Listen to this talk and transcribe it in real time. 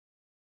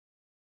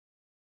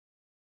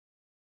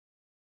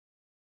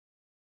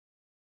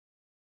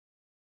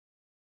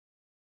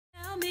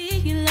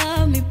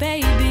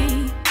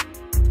baby.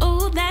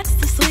 Oh, that's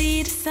the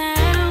sweetest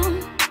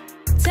sound.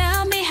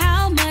 Tell me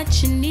how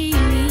much you need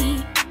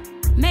me.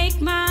 Make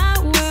my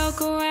world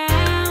go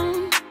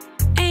round.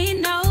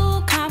 Ain't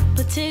no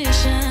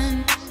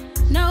competition.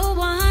 No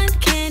one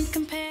can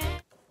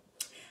compare.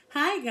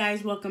 Hi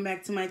guys, welcome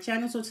back to my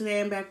channel. So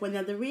today I'm back with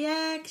another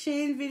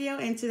reaction video,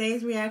 and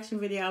today's reaction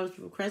video I was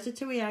requested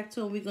to react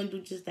to, and we're gonna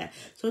do just that.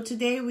 So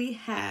today we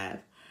have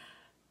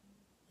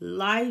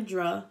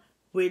Lyodra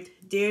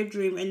with Dear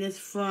Dream, and it's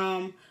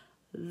from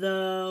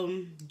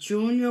the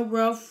Junior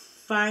World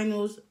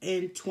Finals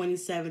in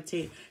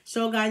 2017.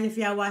 So guys, if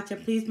y'all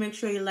watching, please make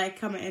sure you like,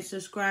 comment, and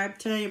subscribe.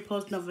 Turn on your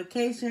post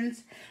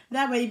notifications.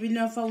 That way you be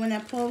notified when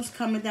I post.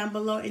 Comment down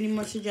below any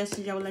more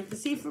suggestions y'all would like to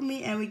see from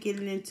me, and we're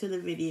getting into the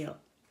video.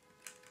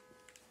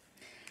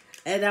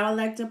 And I would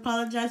like to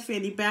apologize for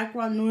any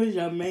background noise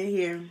y'all may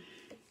hear.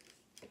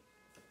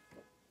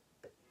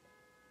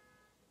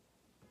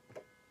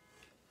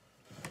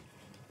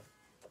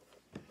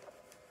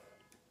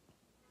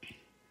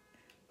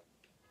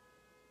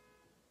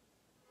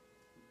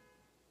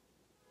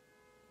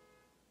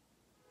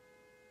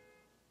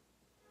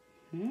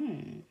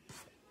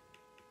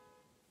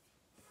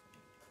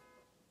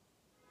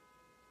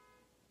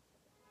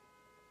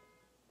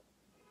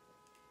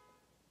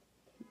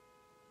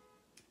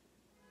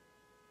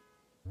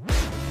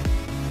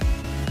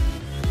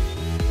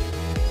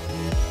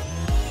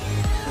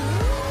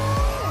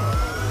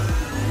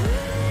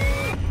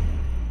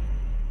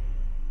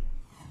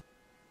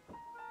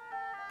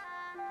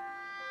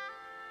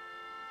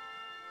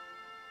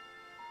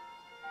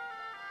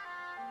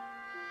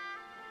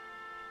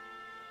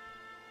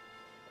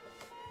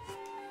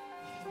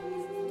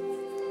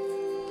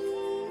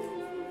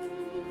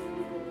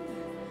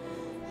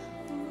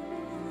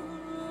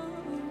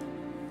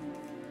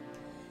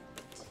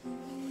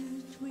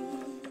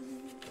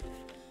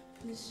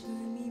 Please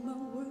hear me, my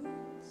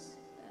words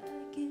I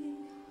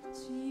give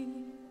to you.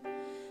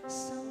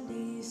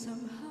 Someday,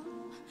 somehow,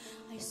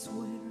 I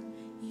swear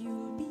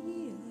you'll be a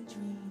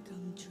dream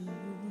come true.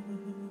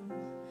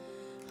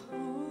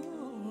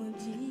 Oh,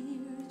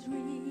 dear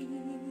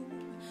dream,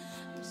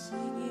 I'm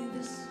singing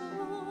this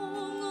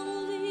song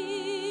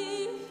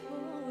only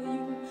for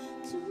you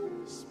to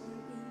whisper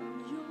in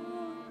your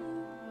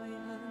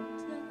ear. I'm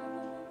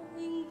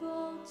dying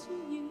out to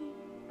you.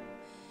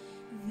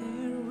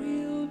 There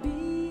will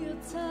be a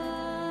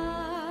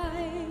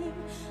time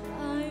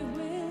I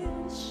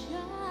will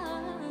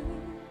shine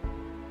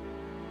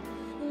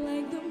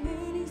like the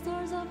many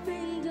stars up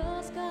in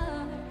the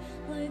sky,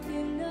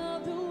 lighting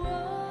up the world.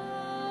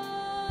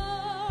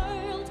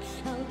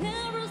 I'll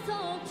never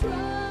stop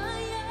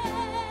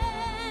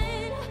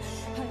trying.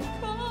 I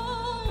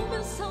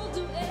promise I'll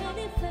do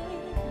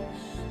anything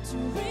to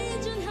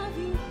reach and have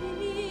you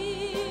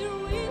here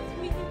with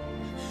me.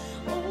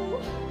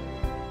 Oh,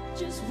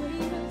 just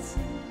wait and see.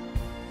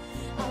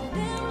 I'll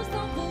never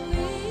stop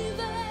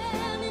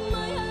believing in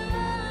my heart. I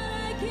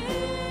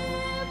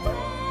keep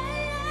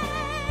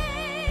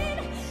praying.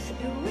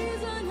 The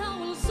reason I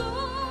will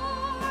soar.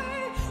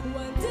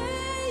 One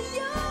day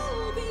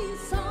you'll be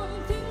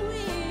something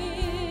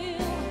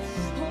real.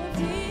 Oh,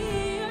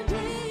 dear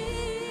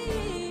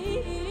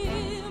dream.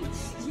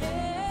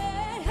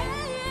 Yeah,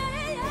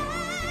 yeah, yeah.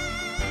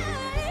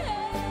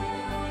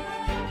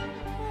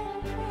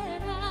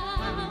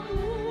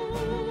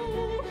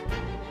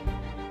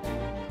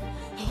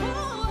 Ooh.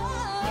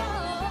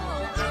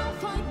 I'll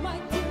fight my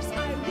tears,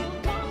 I will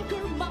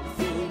conquer my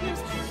fears,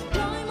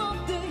 climb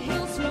up the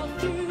hills, walk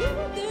through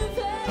the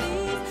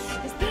valleys.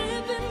 It's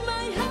deep in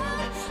my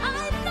heart,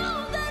 I know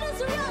that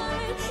it's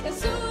right, and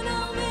soon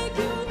I'll make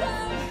you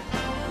come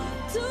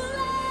to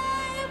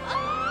life.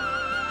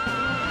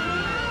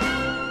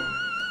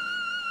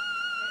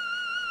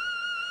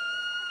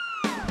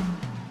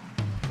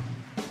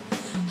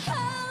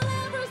 I'll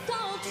never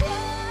stop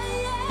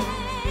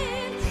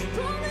trying.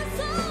 Promise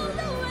I'll do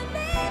anything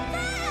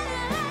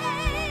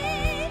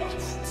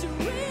to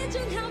reach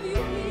and have you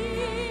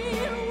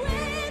here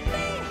with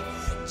me.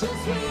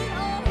 Just wait,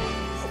 oh,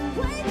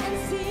 wait and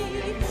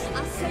see. I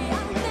say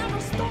I'll never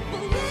stop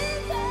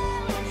believing.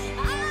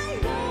 I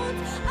know.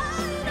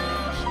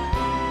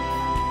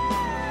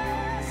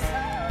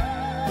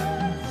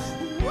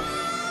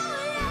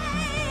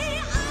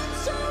 Why? I'm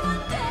sure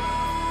one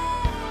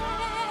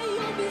day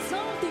you'll be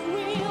something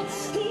real.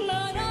 No,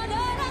 no,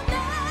 no, no, no.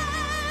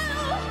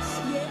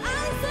 Yeah, I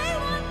say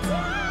one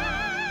day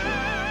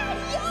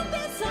you'll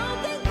be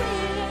something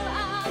real. I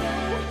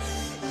know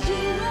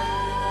you will.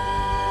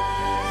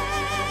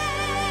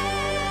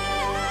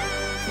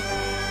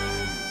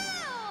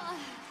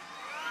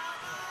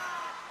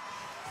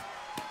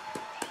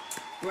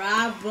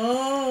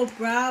 Bravo,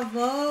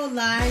 bravo,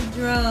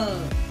 Lyodra.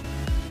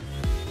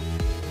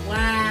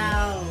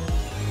 Wow.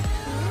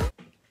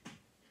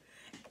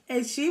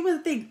 And she was,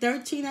 I think,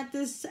 13 at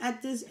this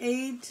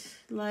age.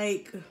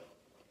 Like,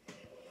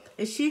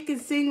 if she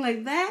could sing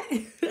like that,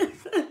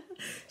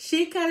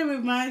 she kind of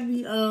reminds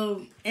me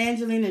of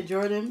Angelina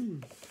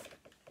Jordan.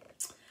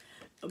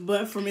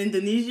 but from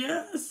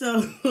Indonesia.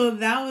 So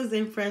that was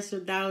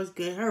impressive. That was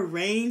good. Her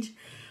range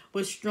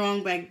was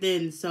strong back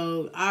then.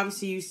 So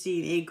obviously you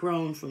see it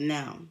grown from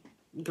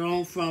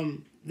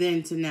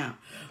then to now.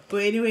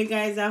 But anyway,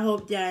 guys, I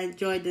hope y'all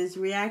enjoyed this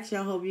reaction.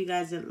 I hope you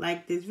guys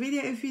liked this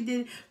video. If you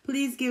did,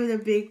 please give it a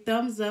big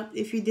thumbs up.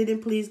 If you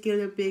didn't, please give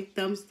it a big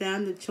thumbs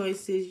down. The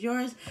choice is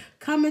yours.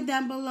 Comment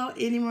down below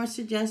any more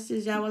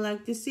suggestions y'all would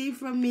like to see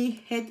from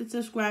me. Hit the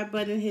subscribe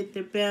button, hit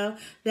the bell.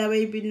 That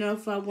way you'll be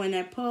notified when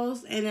I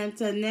post. And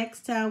until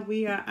next time,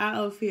 we are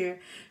out of here.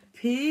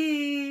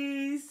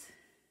 Peace.